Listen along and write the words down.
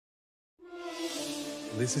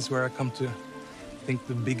This is where I come to think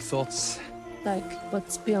the big thoughts. Like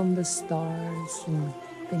what's beyond the stars and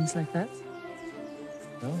things like that?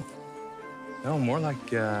 No. No, more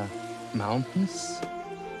like mountains,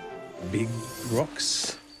 big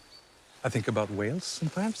rocks. I think about whales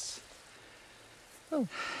sometimes. Oh.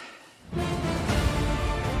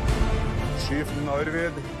 Chieftain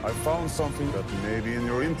Arvid, I found something that may be in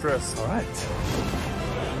your interest. All right.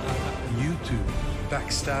 You two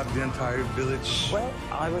backstab the entire village. Well,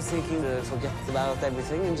 I was thinking to forget about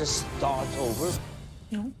everything and just start over.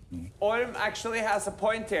 No. Orm actually has a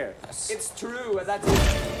point here. Yes. It's true, and that's it.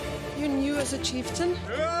 You're new as a chieftain.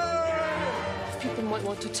 People might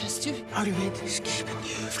want to test you. Arvid is keeping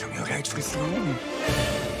you from your rightful throne.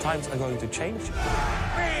 Times are going to change.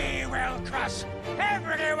 We will crush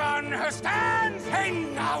everyone who stands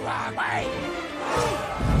in our way.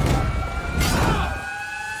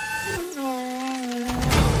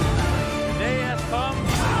 The day has come.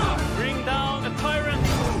 Bring down the tyrant.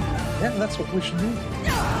 Yeah, that's what we should do.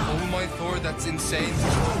 Oh my Thor, that's insane.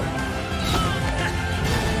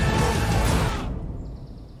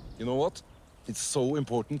 You know what? It's so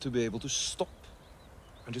important to be able to stop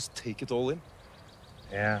and just take it all in.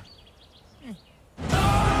 Yeah.